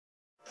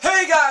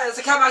guys,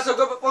 it's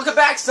welcome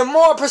back to some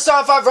more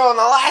Persona 5 Roll. In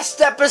the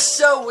last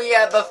episode, we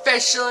have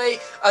officially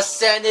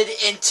ascended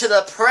into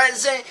the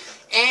present,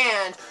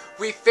 and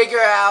we figure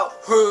out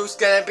who's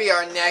gonna be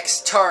our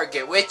next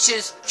target, which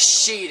is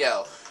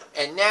Shido.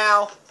 And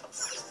now,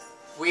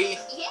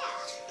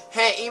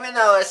 hey, even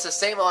though it's the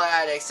same old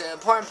attic, it's an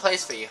important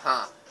place for you,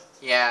 huh?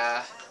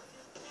 Yeah,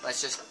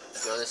 let's just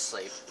go to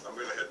sleep. I'm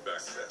gonna head back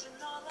to bed.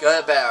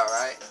 Go to bed,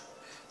 alright?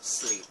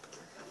 Sleep.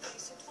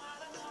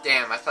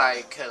 Damn, I thought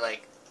I could,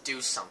 like, do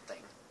something.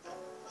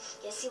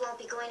 Guess you won't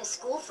be going to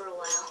school for a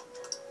while.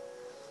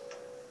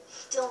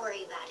 Don't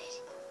worry about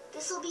it.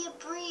 This'll be a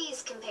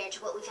breeze compared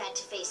to what we've had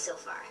to face so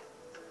far.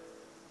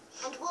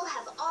 And we'll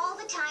have all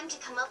the time to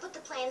come up with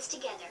the plans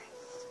together.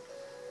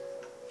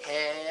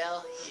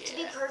 Hell yeah. To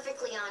be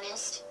perfectly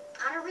honest,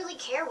 I don't really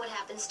care what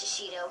happens to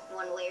Shido,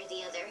 one way or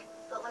the other.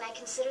 But when I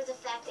consider the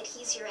fact that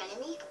he's your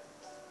enemy,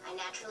 I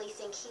naturally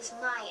think he's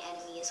my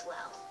enemy as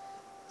well.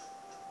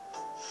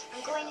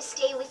 I'm going to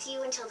stay with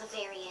you until the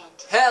very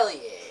end. Hell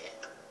yeah.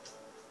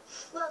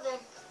 Well then,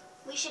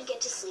 we should get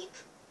to sleep.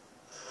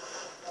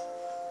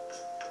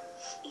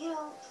 You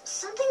know,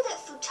 something that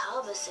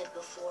Futaba said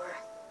before,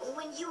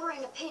 when you were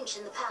in a pinch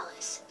in the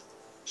palace,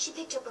 she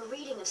picked up a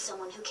reading of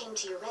someone who came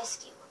to your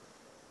rescue.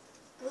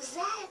 Was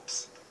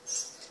that...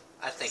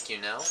 I think you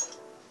know.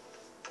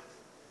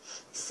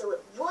 So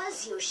it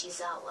was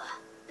Yoshizawa.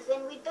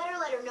 Then we'd better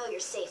let her know you're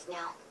safe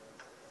now.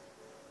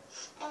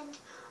 And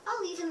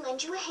I'll even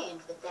lend you a hand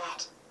with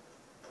that.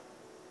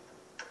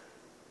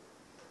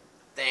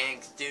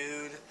 Thanks,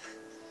 dude.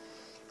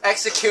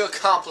 Execute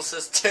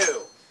accomplices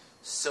too.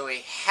 So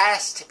he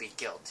has to be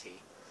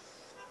guilty.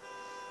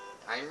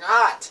 I'm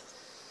not.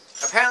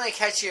 Apparently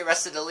Kechi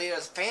arrested the leader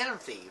of the Phantom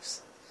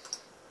Thieves.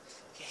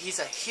 He's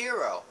a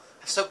hero.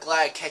 I'm so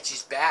glad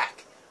Kechi's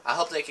back. I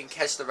hope they can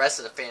catch the rest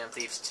of the Phantom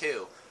Thieves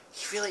too.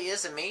 He really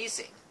is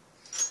amazing.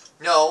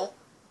 No.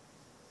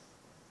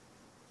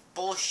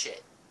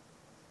 Bullshit.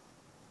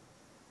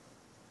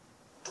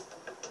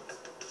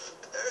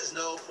 There's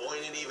no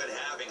point in even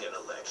having an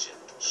election.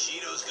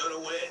 Shido's gonna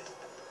win.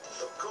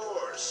 Of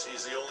course,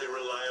 he's the only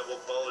reliable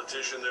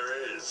politician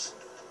there is.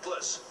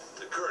 Plus,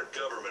 the current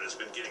government has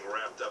been getting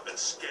wrapped up in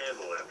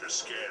scandal after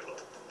scandal.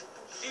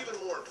 Even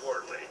more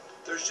importantly,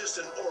 there's just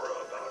an aura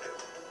about him.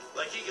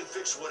 Like he can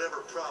fix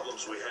whatever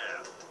problems we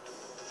have.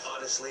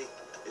 Honestly,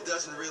 it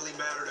doesn't really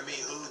matter to me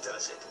who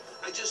does it.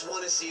 I just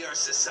want to see our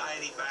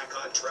society back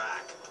on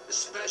track.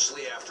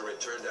 Especially after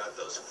it turned out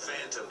those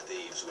Phantom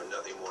Thieves were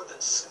nothing more than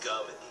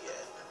scum in the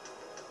end.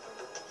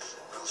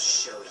 I'll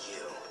show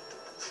you.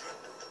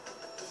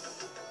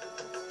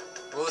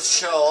 We'll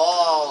show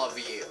all of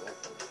you.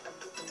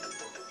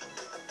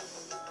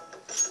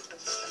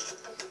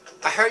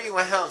 I heard you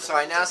went home, so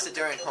I announced it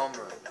during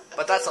homeroom.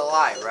 But that's a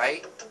lie,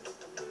 right?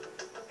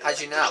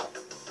 How'd you know?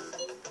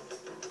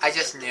 I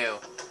just knew.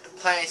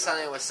 Planning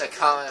something with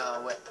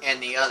Sakano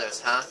and the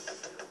others, huh?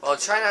 Well,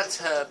 try not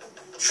to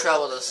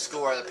trouble the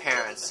school or the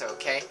parents,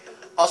 okay?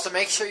 Also,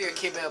 make sure you're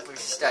keeping up with your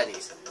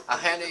studies. I'll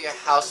handle your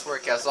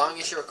housework as long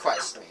as you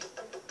request me.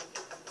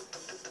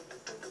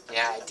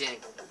 Yeah, I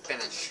didn't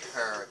finish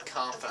her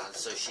confidence,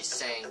 so she's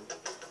saying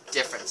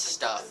different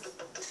stuff,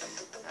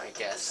 I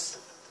guess.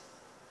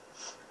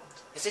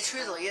 Is it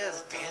true the leader of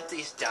the Phantom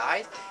Thieves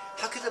died?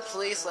 How could the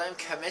police let him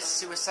commit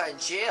suicide in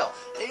jail?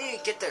 They need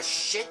to get their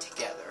shit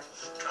together.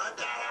 Cut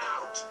that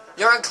out!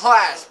 You're in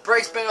class.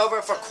 Break's been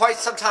over for quite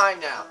some time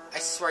now. I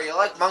swear, you're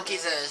like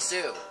monkeys in a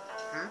zoo.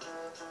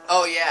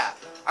 Oh yeah,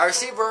 I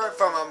received word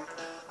from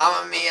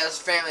Amamiya's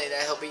family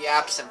that he'll be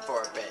absent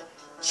for a bit.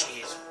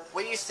 Jeez,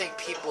 what do you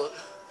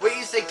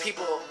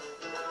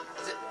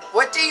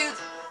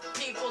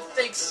people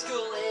think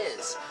school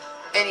is?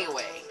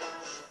 Anyway,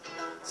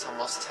 it's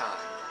almost time.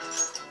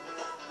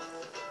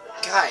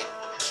 Guy,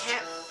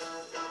 can't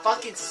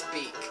fucking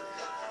speak.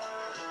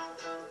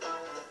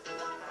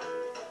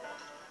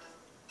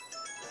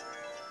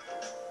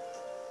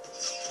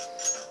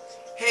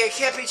 Hey, it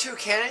can't be true,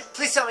 can it?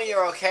 Please tell me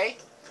you're okay.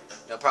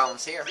 No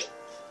problems here.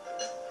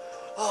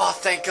 Oh,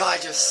 thank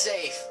God you're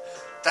safe.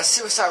 That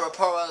suicide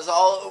report was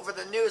all over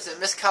the news, and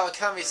Miss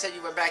Kawakami said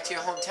you went back to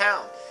your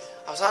hometown.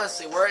 I was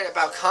honestly worried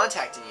about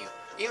contacting you.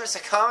 Even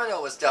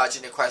Sakamano was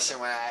dodging the question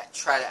when I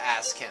tried to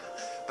ask him.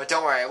 But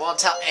don't worry, I won't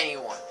tell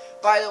anyone.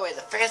 By the way,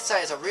 the fan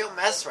site is a real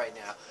mess right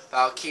now, but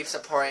I'll keep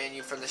supporting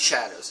you from the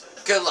shadows.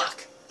 Good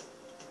luck.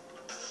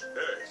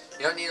 Hey.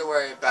 You don't need to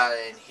worry about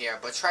it in here,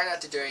 but try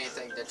not to do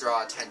anything to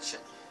draw attention.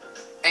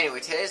 Anyway,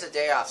 today's a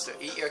day off, so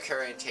eat your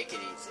curry and take it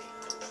easy.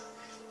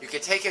 You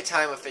can take your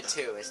time with it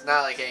too. It's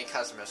not like any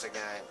customers are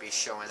gonna be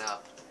showing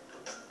up.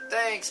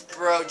 Thanks,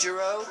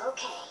 Brojiro.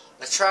 Okay.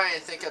 Let's try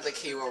and think of the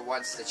keyword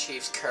once the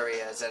Chief's curry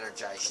has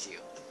energized you.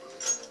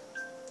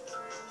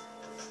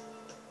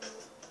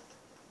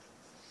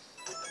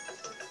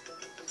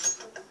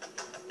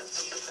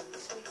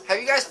 Have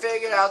you guys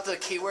figured out the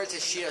keyword to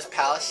Shido's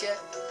palace yet?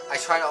 I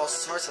tried all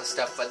sorts of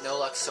stuff, but no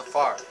luck so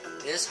far.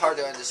 It is hard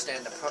to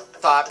understand the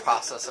thought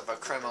process of a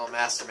criminal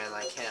mastermind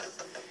like him.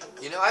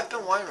 You know, I've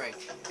been wondering,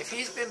 if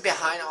he's been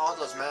behind all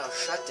those metal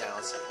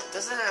shutdowns,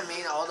 doesn't that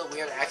mean all the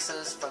weird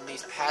accidents from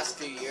these past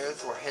few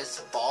years were his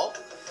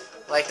fault?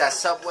 Like that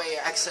subway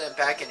accident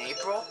back in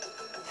April?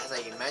 Now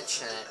that you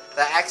mention it,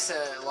 that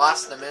accident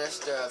lost the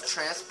Minister of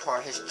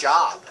Transport his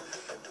job.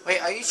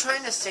 Wait, are you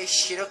trying to say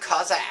Shido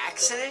caused that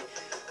accident?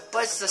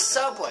 But it's the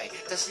subway.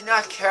 Does he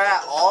not care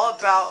at all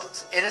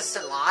about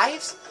innocent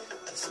lives?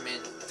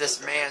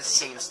 This man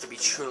seems to be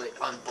truly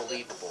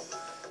unbelievable.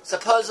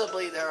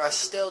 Supposedly, there are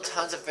still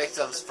tons of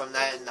victims from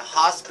that in the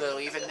hospital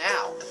even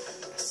now.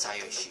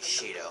 Masayoshi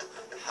Shido,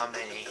 how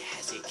many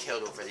has he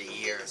killed over the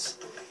years?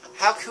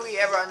 How can we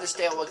ever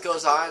understand what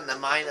goes on in the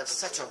mind of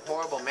such a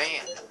horrible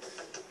man?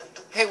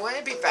 Hey,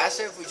 wouldn't it be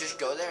faster if we just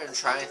go there and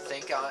try and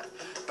think about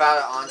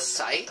it on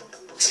site?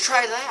 Let's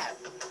try that.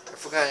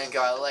 If we're gonna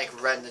go,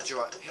 like, rent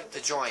the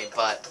joint,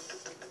 but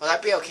will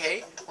that be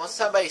okay? Won't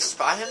somebody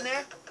spot him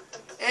there?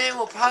 And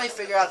we'll probably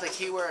figure out the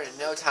keyword in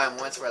no time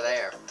once we're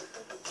there.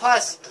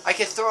 Plus, I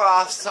can throw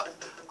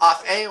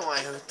off anyone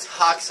who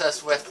tails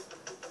us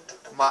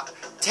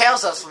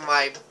with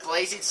my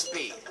blazing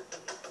speed.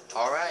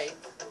 Alright,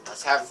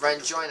 let's have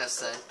Ren join us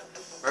then.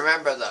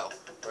 Remember though,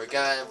 we're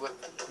gonna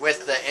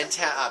with the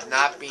intent of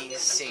not being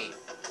seen.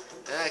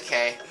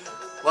 Okay,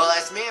 well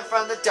let's meet in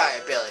front of the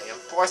Diet Building and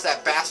force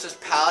that bastard's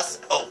palace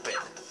open.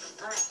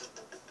 Alright,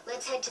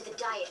 let's head to the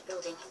Diet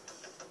Building.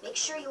 Make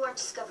sure you aren't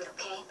discovered,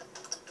 okay?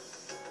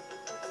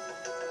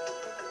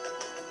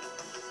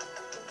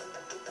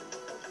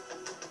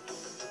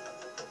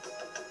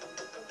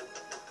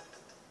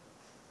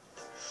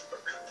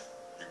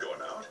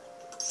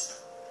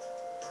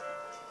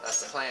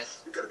 That's the plan.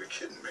 You gotta be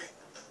kidding me.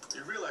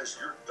 You realize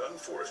you're done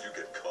for if you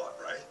get caught,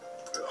 right?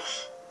 Ugh.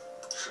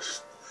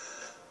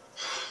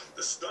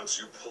 The stunts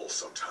you pull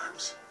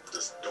sometimes.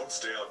 Just don't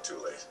stay out too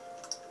late.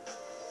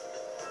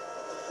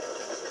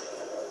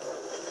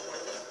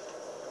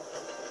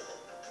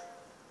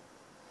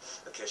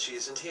 Akechi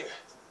isn't here.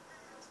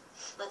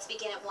 Let's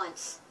begin at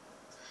once.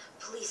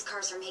 Police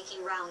cars are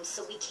making rounds,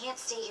 so we can't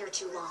stay here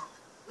too long.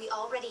 We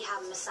already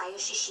have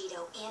Masayoshi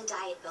Shido and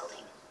Diet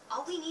Building.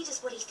 All we need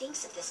is what he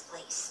thinks of this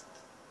place.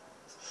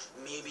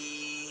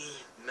 Maybe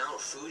Mount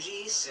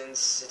Fuji,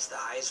 since it's the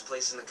highest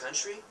place in the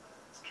country?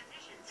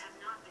 Conditions have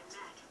not been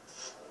met.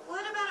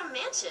 What about a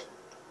mansion?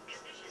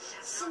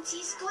 Since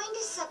he's going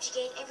to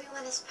subjugate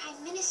everyone as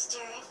Prime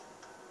Minister,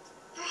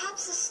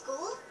 perhaps a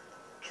school?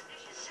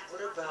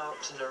 What about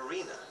an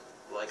arena,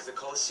 like the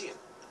Colosseum?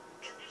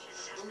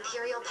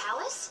 Imperial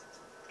Palace?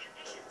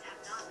 Conditions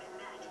have not been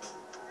met.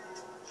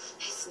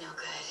 It's no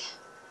good.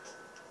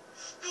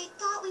 I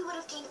thought we would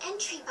have gained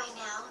entry by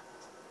now.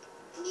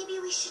 Maybe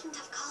we shouldn't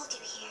have called you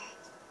here.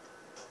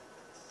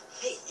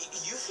 Hey,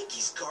 you think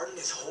he's guarding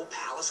his whole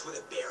palace with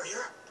a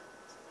barrier?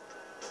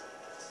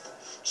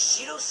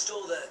 Shido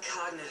stole the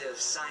cognitive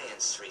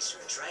science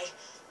research, right?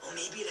 Well,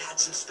 maybe it had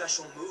some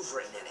special move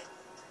written in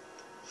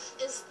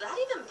it. Is that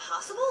even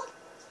possible?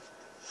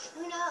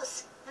 Who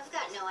knows? I've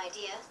got no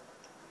idea.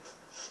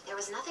 There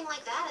was nothing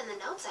like that in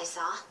the notes I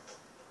saw.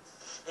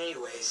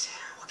 Anyways,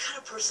 what kind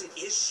of person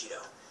is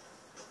Shido?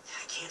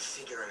 I can't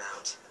figure him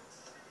out.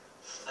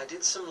 I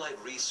did some light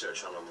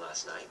research on him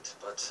last night,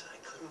 but I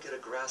couldn't get a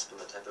grasp on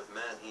the type of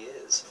man he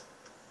is.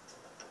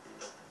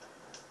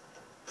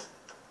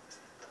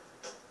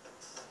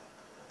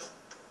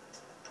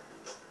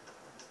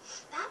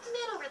 That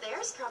man over there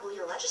is probably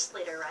a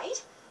legislator,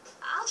 right?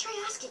 I'll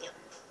try asking him.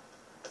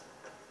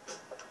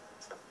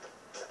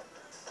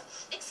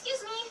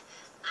 Excuse me,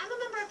 I'm a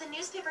member of the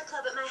newspaper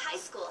club at my high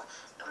school.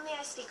 May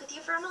I speak with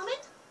you for a moment?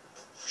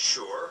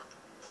 Sure.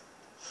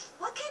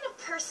 What kind of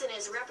person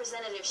is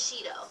Representative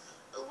Shido?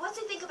 What's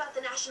he think about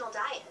the national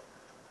diet?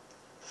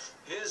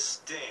 His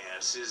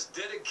stance, his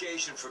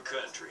dedication for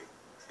country,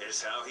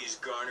 is how he's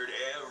garnered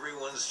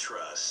everyone's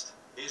trust.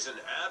 He's an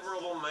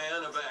admirable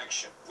man of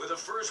action, with a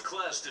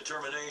first-class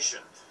determination.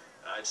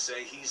 I'd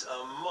say he's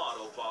a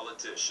model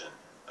politician.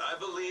 I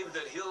believe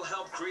that he'll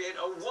help create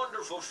a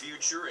wonderful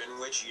future in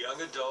which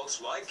young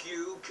adults like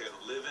you can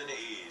live in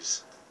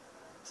ease.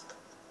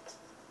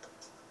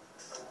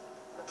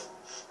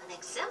 An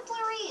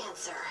exemplary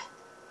answer.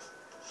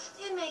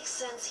 It makes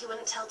sense he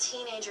wouldn't tell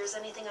teenagers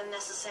anything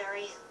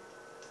unnecessary.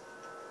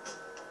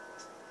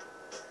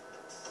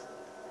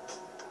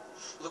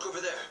 Look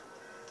over there.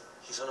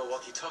 He's on a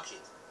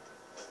walkie-talkie.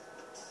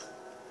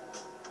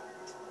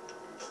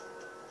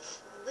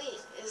 Wait,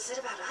 is it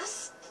about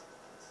us?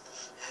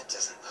 That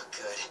doesn't look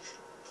good.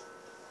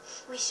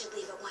 We should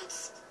leave at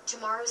once.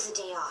 Tomorrow's a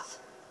day off,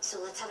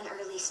 so let's have an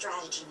early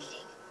strategy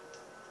meeting.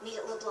 Meet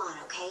at LeBlanc,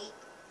 okay?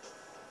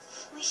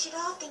 We should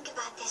all think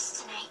about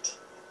this tonight.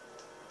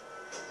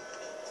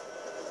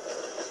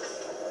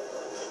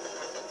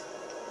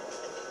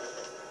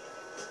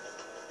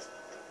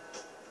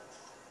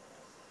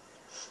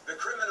 The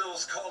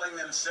criminals calling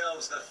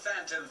themselves the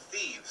Phantom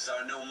Thieves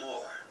are no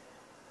more.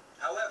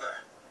 However,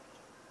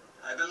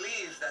 I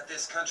believe that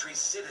this country's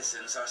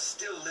citizens are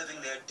still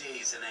living their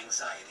days in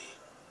anxiety.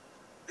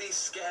 These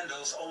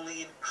scandals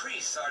only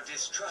increase our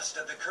distrust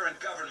of the current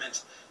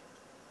government.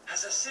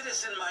 As a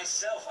citizen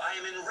myself, I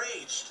am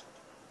enraged.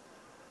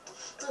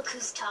 Look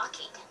who's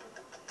talking.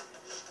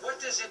 What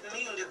does it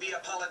mean to be a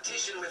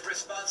politician with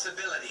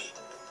responsibility?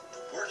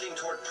 Working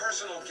toward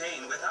personal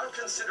gain without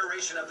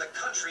consideration of the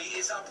country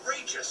is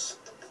outrageous.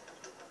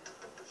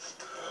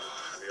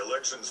 The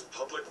election's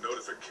public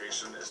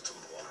notification is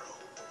tomorrow.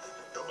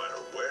 No matter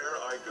where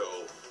I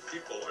go,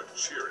 people are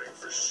cheering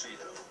for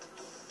Shido.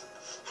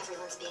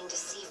 Everyone's being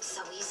deceived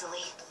so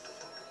easily.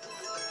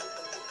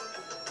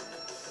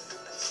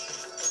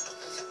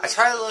 I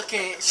tried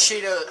looking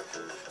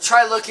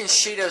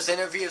Shido's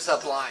interviews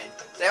up blind.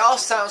 They all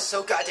sound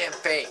so goddamn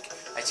fake.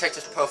 I checked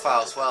his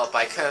profile as well, but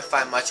I couldn't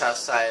find much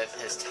outside of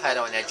his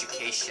title and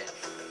education.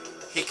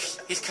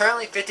 He's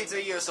currently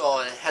 53 years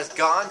old and has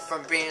gone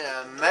from being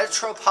a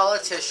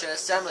metropolitan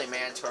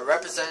assemblyman to a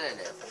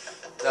representative.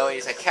 Though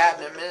he's a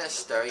cabinet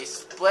minister, he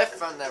split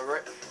from the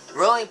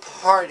ruling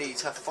party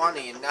to form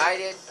the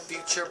United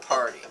Future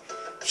Party.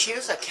 She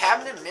was a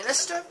cabinet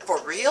minister? For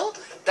real?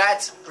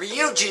 That's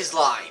Ryuji's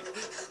line.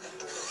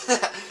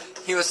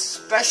 He was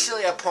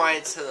specially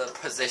appointed to the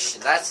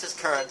position. That's his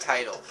current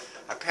title.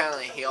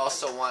 Apparently, he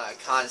also won a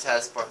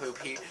contest for who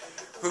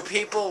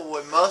people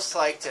would most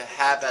like to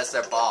have as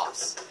their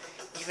boss.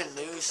 Even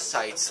news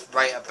sites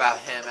write about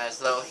him as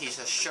though he's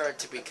assured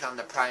to become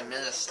the prime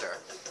minister.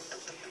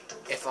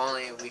 If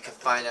only we could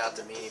find out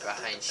the meaning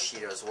behind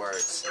Shido's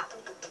words.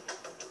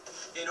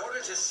 In order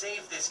to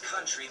save this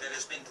country that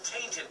has been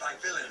tainted by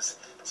villains,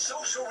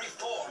 social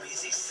reform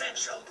is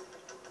essential.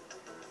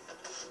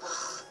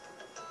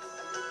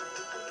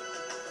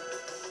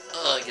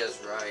 Ugh, guess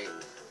right.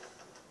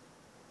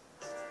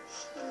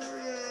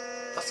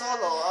 What's all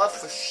the love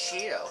for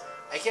Shido?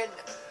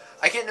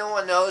 I get no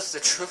one knows the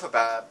truth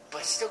about it,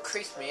 but it still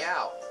creeps me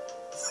out.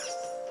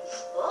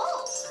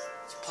 Oh.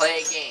 Let's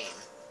play a game.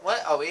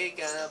 What are we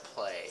gonna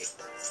play?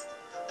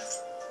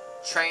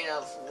 Train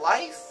of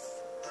Life?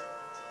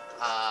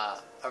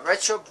 A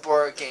retro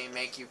board game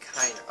make you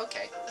kind of...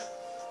 Okay.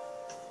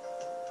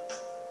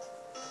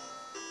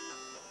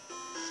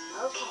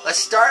 Okay. Let's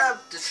start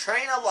up the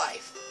Train of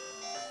Life.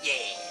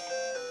 Yeah.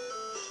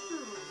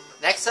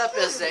 Next up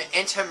is the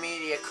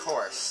intermediate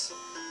course.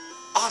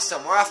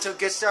 Awesome, we're off to a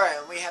good start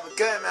and we have a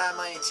good amount of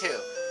money too.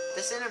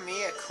 This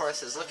intermediate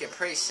course is looking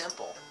pretty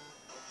simple.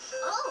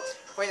 Oh.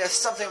 Wait, there's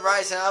something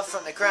rising up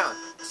from the ground.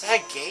 Is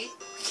that a gate?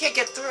 We can't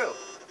get through.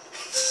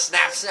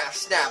 Snap, snap,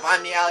 snap.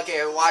 I'm the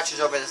alligator who watches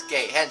over this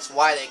gate, hence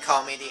why they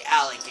call me the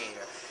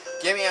alligator.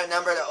 Give me a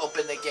number to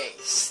open the gate.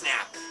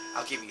 Snap.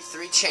 I'll give you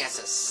 3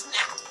 chances.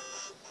 Snap.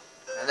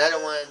 Another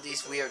one of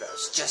these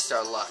weirdos. Just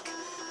our luck.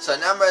 So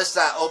numbers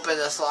that open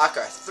this lock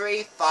are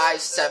 3,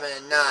 5, 7,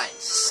 and 9.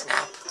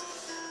 Snap.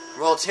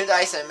 Roll 2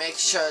 dice and make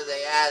sure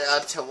they add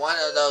up to one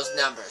of those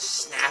numbers.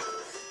 Snap.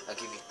 I'll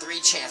give you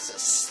 3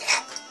 chances.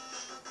 Snap.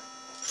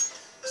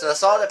 So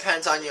this all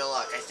depends on your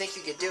luck. I think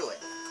you can do it.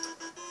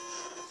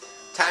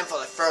 Time for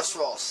the first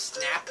roll.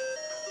 Snap.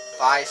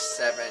 5,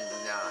 7, 9.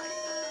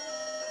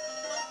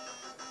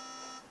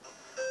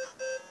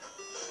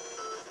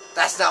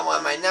 That's not one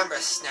of my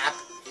numbers. Snap.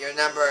 Your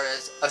number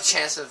of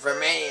chances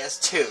remaining is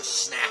 2.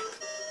 Snap.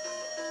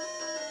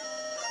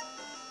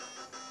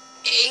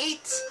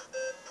 8.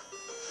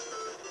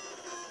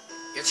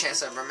 Your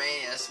chance of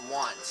remaining is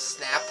 1.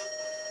 Snap.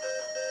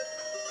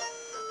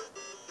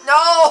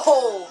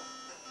 No!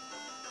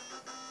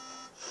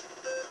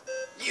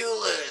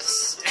 You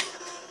lose.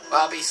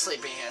 Well, I'll be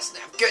sleeping here.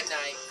 Snap. Good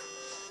night.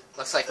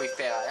 Looks like we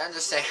failed. I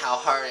understand how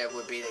hard it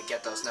would be to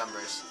get those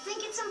numbers. I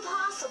think it's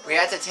impossible. We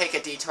had to take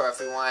a detour if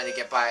we wanted to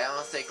get by. I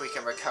don't think we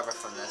can recover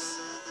from this.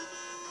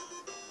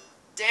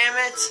 Damn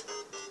it!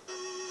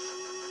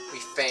 We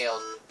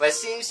failed. But it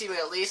seems you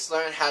at least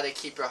learned how to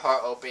keep your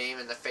heart open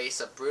even in the face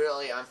of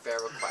brutally unfair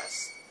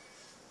requests.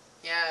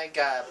 Yeah, I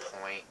got a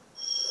point.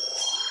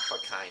 For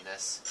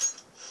kindness.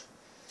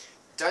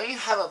 Don't you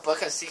have a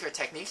book on secret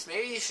techniques?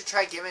 Maybe you should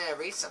try giving it a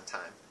read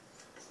sometime.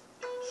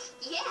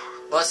 Yeah.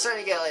 Well, it's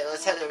starting to get late.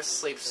 Let's head to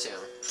sleep soon.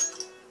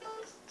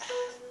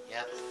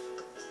 Yep.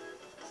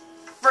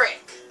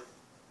 Frick!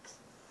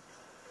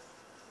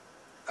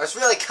 I was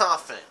really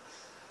confident.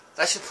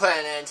 That should put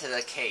an end to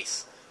the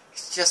case.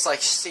 It's just like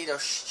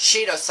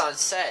Shido-san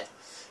said.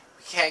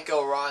 We can't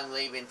go wrong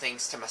leaving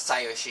things to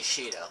Masayoshi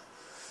Shido.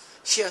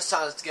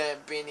 Shido-san's gonna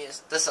be in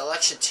this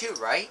election too,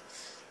 right?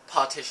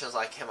 Politicians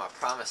like him are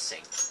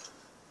promising.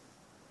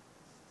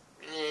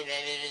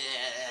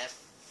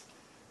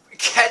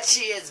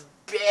 Catchy is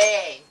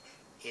big!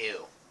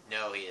 Ew.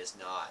 No, he is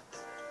not.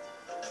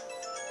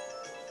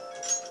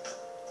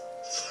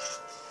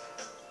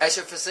 As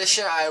your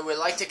physician, I would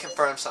like to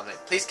confirm something.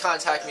 Please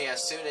contact me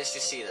as soon as you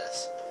see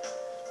this.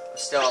 I'm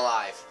still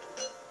alive.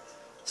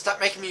 Stop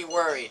making me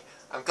worried.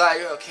 I'm glad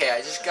you're okay. I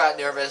just got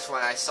nervous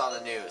when I saw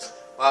the news.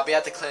 Well, I'll be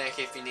at the clinic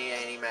if you need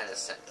any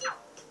medicine.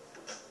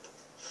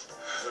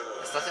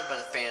 It's nothing but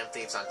the Phantom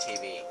Thieves on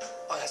TV.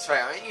 Oh, that's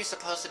right. Aren't you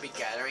supposed to be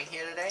gathering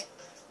here today?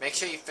 Make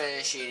sure you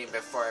finish eating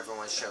before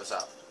everyone shows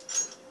up.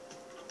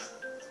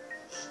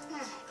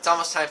 It's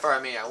almost time for our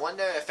meeting. I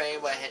wonder if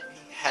anyone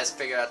has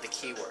figured out the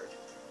keyword.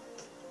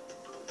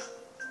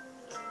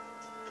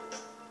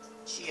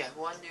 Gee, I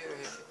wonder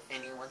if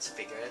anyone's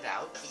figured it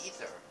out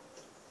either.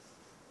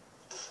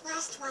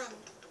 Last one.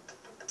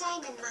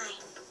 Diamond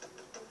mine.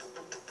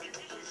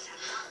 Conditions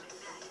have not been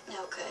met.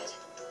 No good.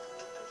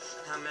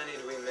 How many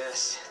do we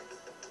miss?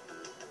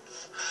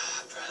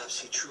 Perhaps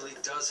he truly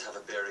does have a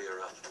barrier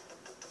up.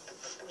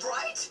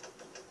 Right?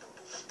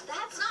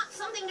 That's not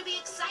something to be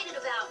excited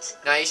about.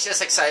 No, he's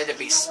just excited to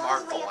be You know,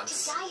 smart all the for way up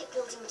once. to Diet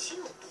Building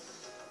too.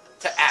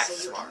 To act So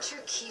you smart.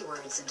 enter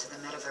keywords into the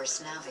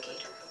Metaverse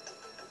Navigator.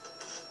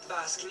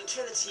 Boss, can you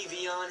turn the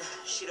TV on?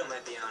 Shido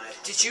might be on it.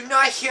 Did you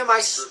not hear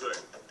my Sure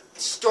thing.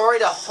 story,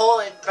 the whole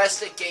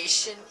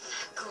investigation?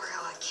 Goro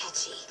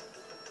Akechi.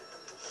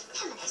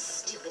 Him and his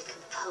stupid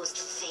composed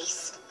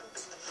face.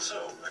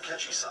 So,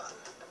 Akechi-san,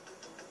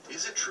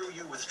 is it true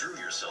you withdrew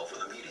yourself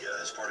from the media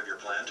as part of your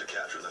plan to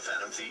capture the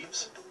Phantom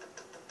Thieves?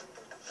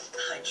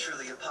 I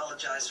truly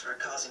apologize for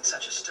causing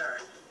such a stir.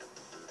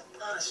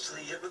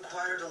 Honestly, it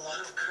required a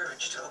lot of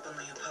courage to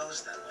openly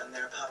oppose them when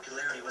their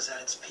popularity was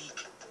at its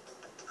peak.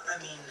 I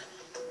mean,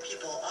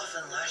 people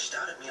often lashed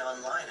out at me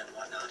online and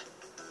whatnot.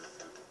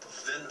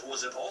 Then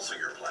was it also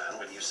your plan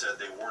when you said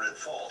they weren't at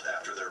fault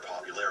after their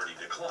popularity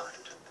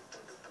declined?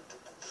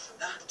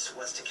 That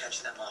was to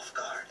catch them off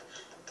guard.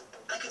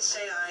 I could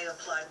say I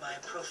applied my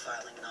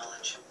profiling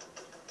knowledge.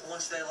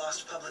 Once they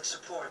lost public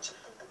support,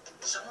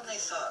 someone they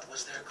thought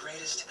was their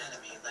greatest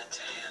enemy lent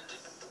a hand.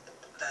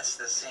 That's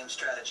the same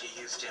strategy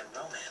used in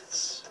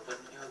romance,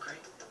 wouldn't you agree?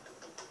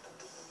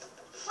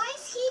 Why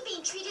is he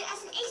being treated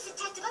as an ace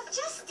detective of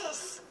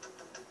justice?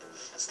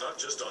 It's not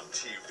just on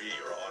TV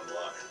or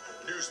online.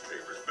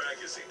 Newspapers,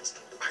 magazines.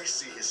 I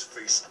see his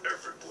face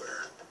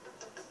everywhere.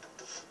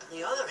 On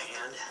the other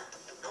hand,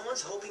 no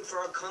one's hoping for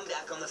our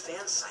comeback on the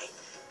fan site.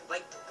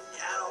 Like,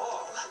 at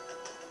all.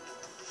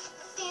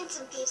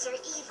 Phantom Thieves are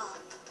evil.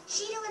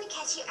 Shido and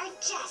Akechi are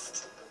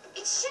just.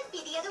 It should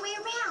be the other way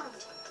around.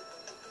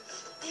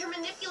 They're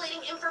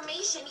manipulating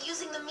information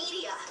using the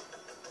media.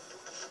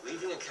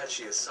 Leaving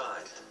Akechi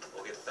aside,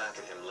 we'll get back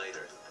at him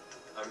later.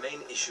 Our main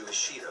issue is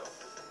Shido.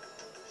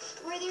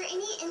 Were there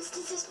any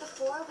instances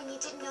before when you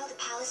didn't know the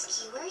palace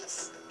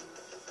keywords?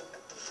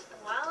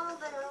 Well,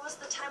 there was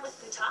the time with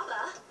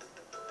Futaba.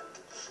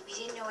 We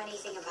didn't know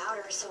anything about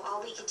her, so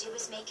all we could do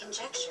was make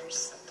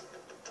conjectures.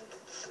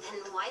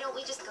 Then why don't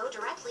we just go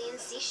directly and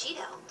see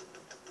Shido?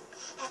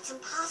 That's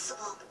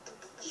impossible.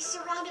 He's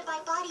surrounded by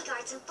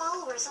bodyguards and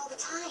followers all the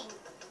time.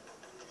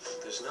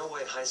 There's no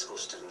way high school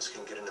students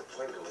can get an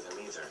appointment with him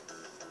either.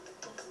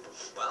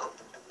 Well,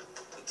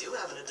 we do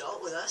have an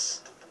adult with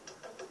us.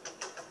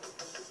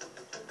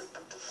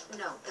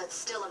 No, that's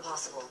still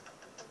impossible.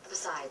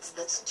 Besides,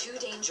 that's too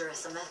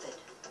dangerous a method.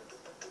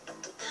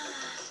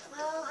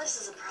 Well, this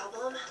is a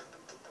problem.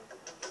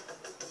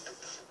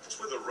 It's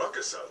with a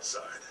ruckus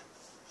outside.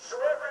 To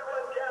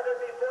everyone gathered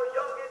before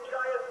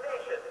Yongen-Jaya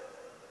Station.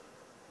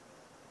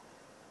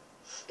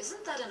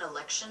 Isn't that an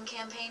election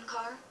campaign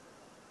car?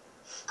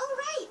 Oh,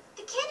 right!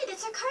 The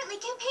candidates are currently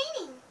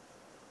campaigning.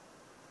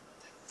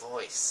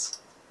 Voice.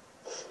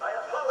 I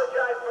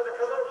apologize for the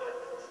commotion.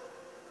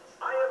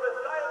 I am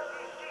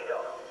Masayoshi Shido.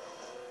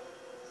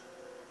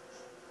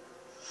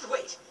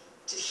 Wait,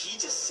 did he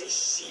just say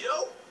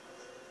Shido?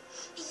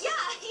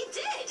 Yeah, he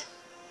did!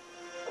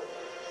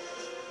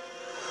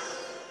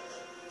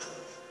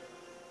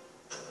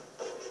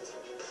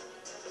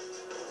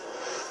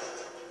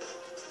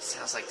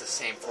 Sounds like the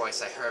same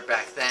voice I heard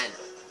back then.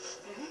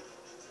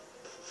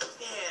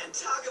 Man,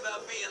 talk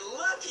about being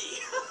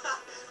lucky!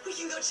 We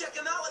can go check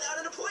him out without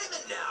an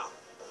appointment now!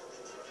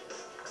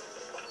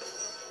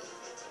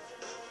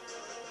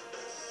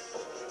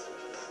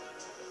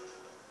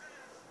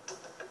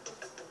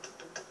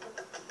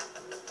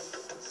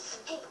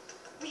 Hey,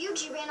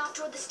 Ryuji ran off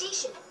toward the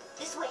station.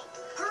 This way.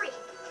 Hurry!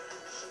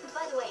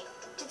 By the way,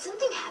 did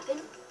something happen?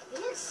 You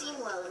didn't seem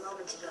well a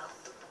moment ago.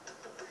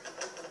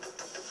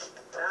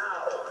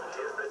 Now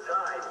is the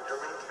time to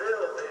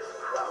rebuild this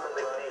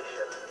crumbling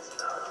nation.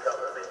 Our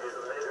government is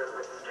littered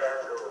with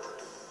scandals,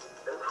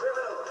 and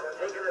criminals have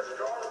taken a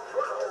strong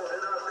foothold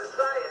in our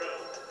society.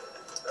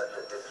 Such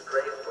a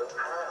disgraceful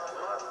past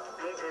must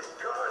be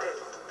discarded.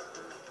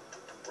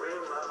 We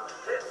must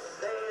set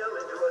sail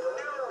into a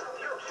new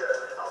future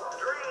of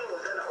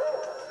dreams and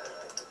hope.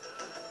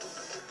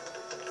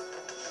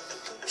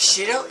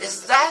 Shido?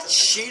 Is that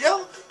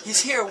Shido?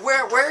 He's here.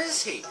 Where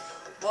is he?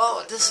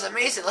 Whoa, this is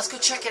amazing. Let's go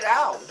check it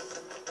out.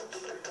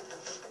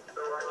 So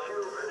our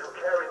children who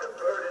carry the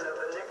burden of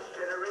the next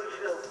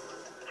generation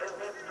can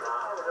be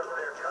proud of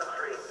their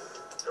country.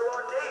 So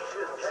our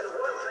nation can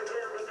once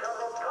again become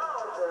a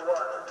powerful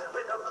one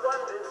with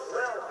abundant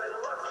wealth and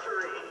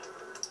luxury.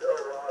 So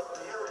our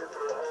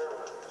beautiful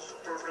homes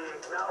will be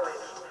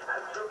acknowledged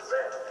as the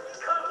best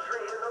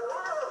country in the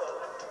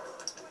world.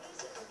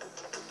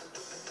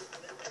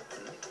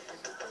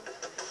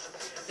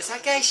 Is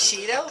that guy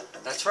Shido?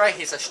 That's right,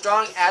 he's a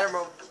strong,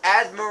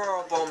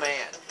 admirable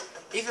man.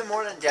 Even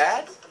more than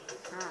Dad?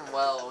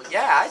 Well,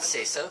 yeah, I'd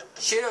say so.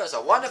 Shido is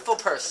a wonderful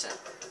person.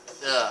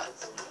 Ugh.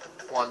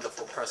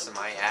 Wonderful person,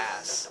 my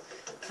ass.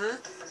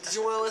 Did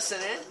you want to listen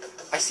in?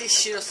 I see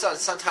Shido's son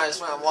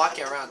sometimes when I'm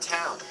walking around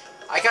town.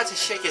 I got to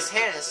shake his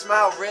hand and his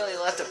smile really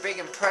left a big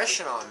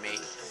impression on me.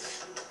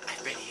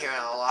 I've been hearing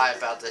a lot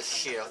about this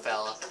Shido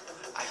fella.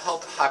 I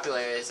hope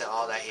popularity isn't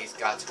all that he's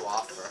got to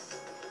offer.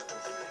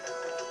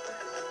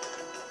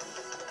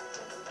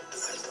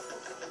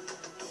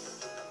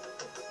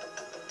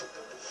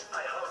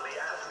 I humbly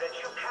ask that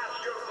you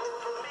cast your vote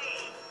for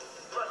me,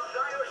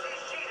 Masayoshi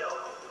Shido.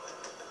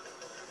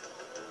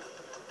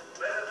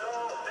 Let us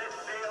all set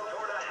sail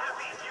toward a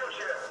happy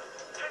future,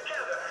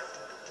 together.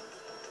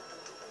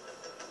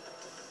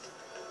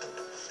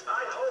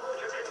 I hope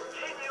to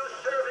continue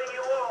serving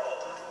you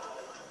all.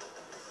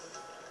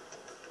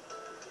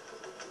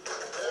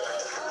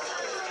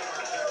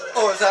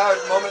 Oh, is that our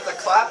moment to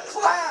clap?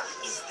 Clap!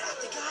 Is that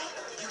the guy?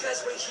 You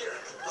guys wait here.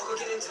 I'll go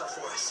get intel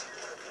for us.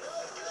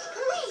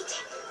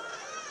 Wait!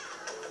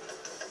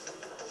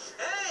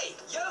 Hey!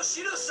 Yo,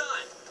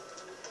 Shido-san!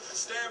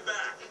 Stand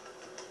back.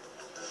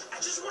 I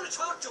just want to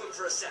talk to him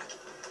for a sec.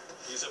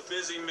 He's a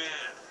busy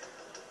man.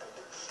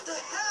 The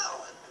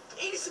hell?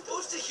 Ain't he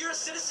supposed to hear a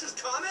citizen's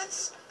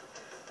comments?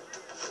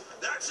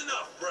 That's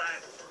enough,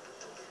 Brad.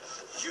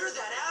 You're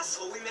that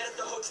asshole we met at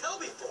the hotel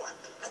before,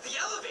 at the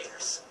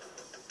elevators.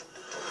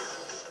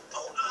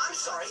 Oh, I'm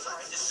sorry.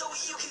 So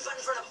you can fight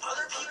in front of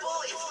other people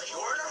if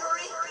you're in a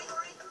hurry?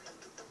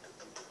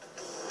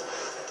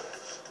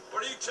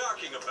 What are you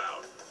talking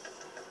about?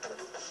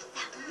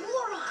 That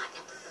moron!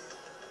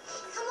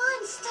 Come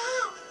on,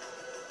 stop!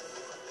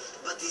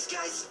 But these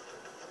guys...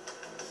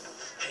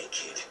 Hey,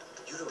 kid,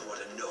 you don't want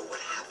to know what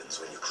happens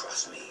when you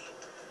cross me.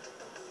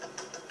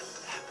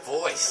 That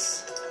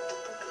voice.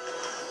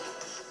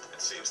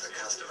 It seems the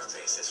customer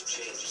base has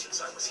changed since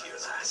I was here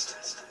last.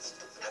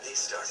 Have they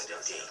started a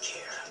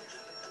daycare?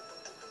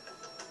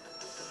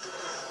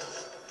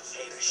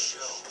 Hey, the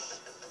show.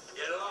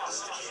 Get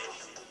lost, kid.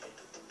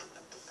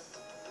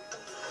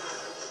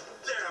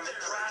 Damn it,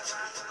 Brat!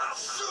 I'll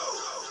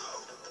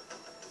sue!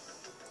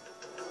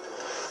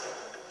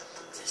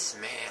 This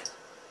man,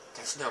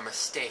 there's no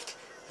mistake.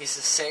 He's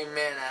the same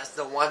man as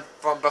the one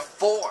from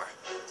before.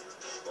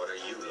 What are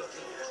you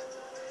looking at?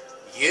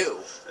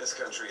 You. This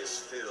country is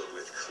filled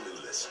with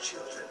clueless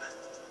children.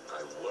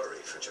 I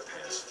worry for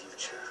Japan's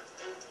future.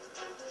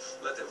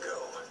 Let them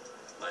go.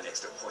 My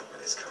next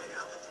appointment is coming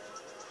up.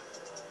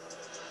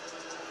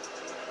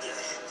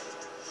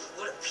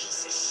 What a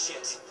piece of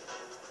shit.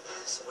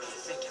 So what do you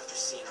think after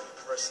seeing him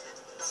in person?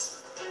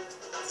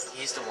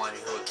 He's the one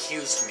who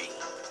accused me.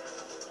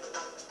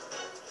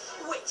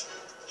 Wait,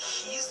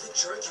 he's the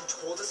jerk you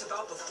told us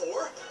about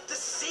before? The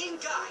same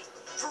guy?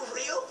 For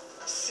real?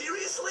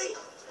 Seriously?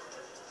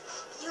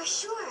 You're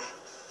sure,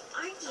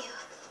 aren't you?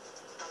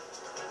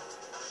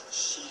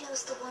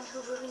 Shido's the one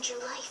who ruined your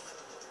life.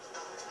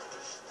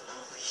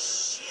 Holy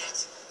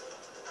shit.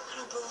 I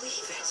don't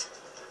believe it.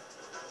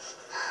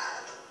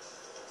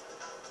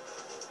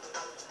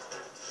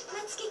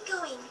 Let's get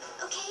going,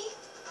 okay?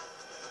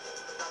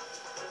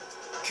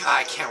 God,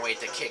 I can't wait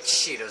to kick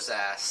Shido's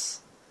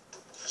ass.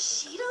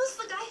 Shido's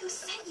the guy who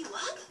set you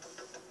up?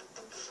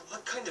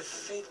 What kind of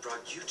fate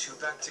brought you two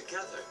back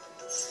together?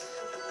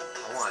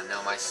 I want to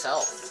know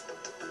myself.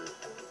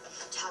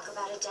 Talk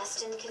about a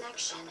destined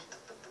connection.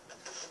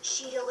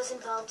 Shido was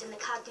involved in the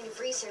cognitive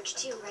research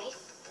too, right?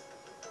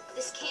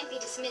 This can't be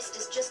dismissed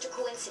as just a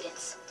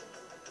coincidence.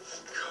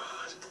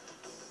 God,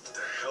 what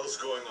the hell's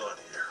going on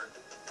here?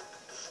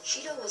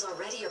 Shido was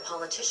already a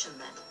politician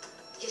then.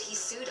 Yet he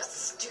sued a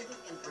student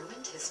and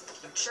ruined his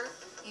future?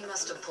 He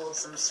must have pulled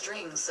some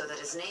strings so that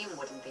his name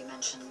wouldn't be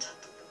mentioned.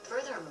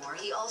 Furthermore,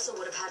 he also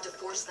would have had to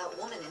force that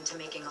woman into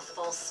making a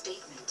false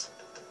statement.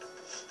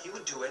 He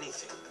would do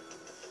anything.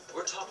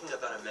 We're talking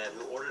about a man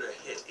who ordered a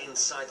hit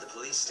inside the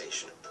police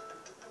station.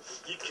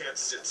 He can't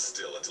sit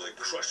still until he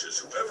crushes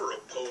whoever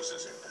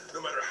opposes him,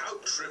 no matter how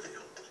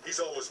trivial. He's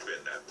always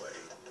been that way.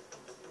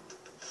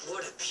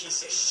 What a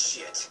piece of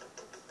shit.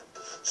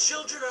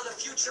 Children are the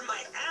future,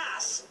 my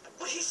ass.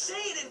 What he's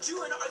saying and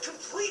doing are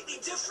completely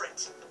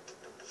different.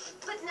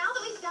 But now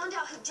that we found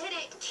out who did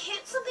it,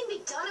 can't something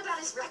be done about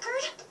his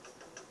record?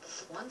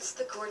 Once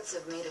the courts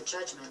have made a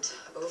judgment,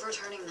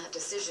 overturning that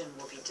decision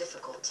will be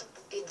difficult.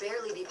 It'd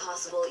barely be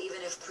possible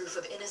even if proof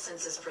of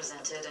innocence is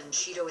presented and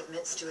Shido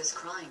admits to his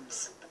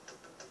crimes.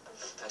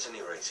 At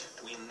any rate,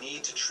 we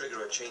need to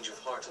trigger a change of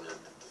heart in him.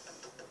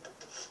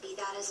 Be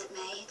that as it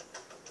may,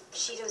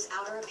 Shido's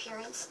outer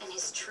appearance and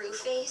his true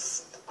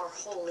face are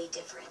wholly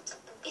different.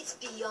 It's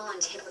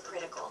beyond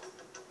hypocritical.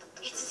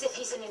 It's as if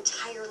he's an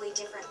entirely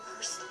different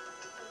person.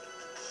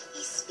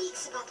 He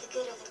speaks about the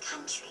good of the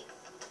country.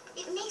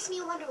 It makes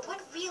me wonder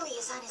what really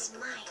is on his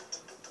mind.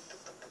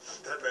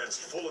 That man's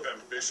full of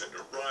ambition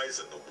to rise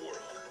in the world.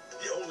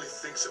 He only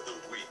thinks of the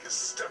weak as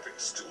stepping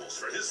stools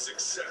for his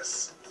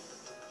success.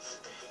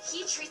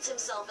 He treats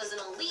himself as an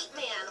elite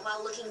man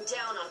while looking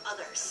down on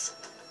others.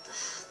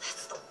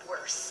 That's the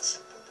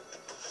worst.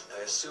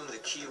 I assume the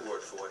key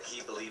word for what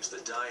he believes the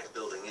diet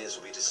building is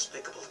will be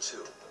despicable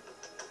too.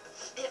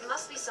 It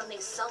must be something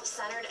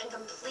self-centered and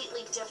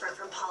completely different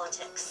from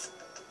politics.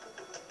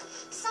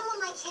 Someone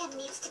like him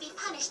needs to be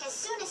punished as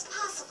soon as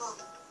possible.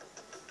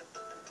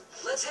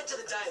 Let's head to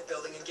the diet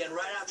building again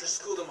right after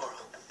school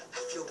tomorrow. I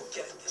feel we'll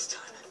get it this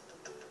time.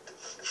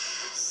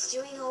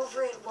 Stewing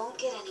over it won't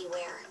get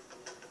anywhere.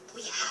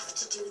 We have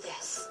to do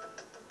this.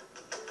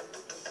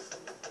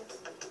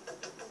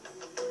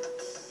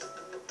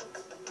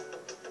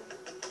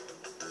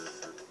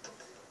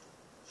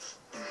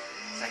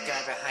 That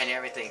guy behind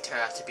everything turned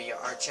out to be your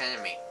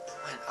archenemy.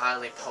 What an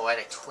oddly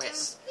poetic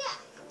twist. Yeah.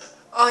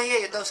 Oh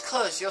yeah, those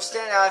clothes. You'll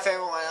stand out if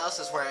everyone else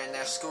is wearing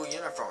their school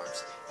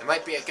uniforms. It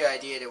might be a good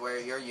idea to wear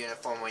your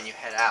uniform when you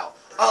head out.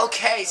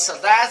 Okay, so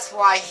that's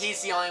why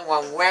he's the only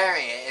one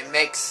wearing it. It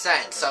makes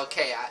sense.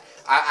 Okay,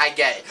 I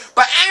get it.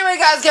 But anyway,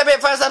 guys, gonna be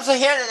the first episode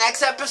here. In the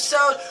next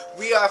episode,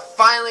 we are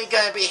finally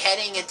gonna be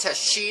heading into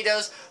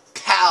Shido's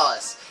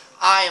palace.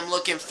 I am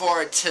looking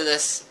forward to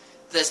this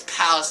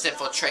palace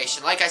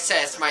infiltration. Like I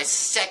said, it's my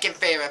second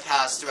favorite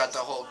palace throughout the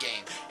whole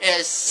game. It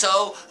is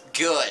so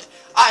good.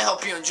 I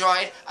hope you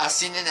enjoyed. I'll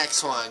see you in the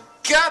next one.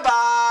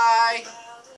 Goodbye!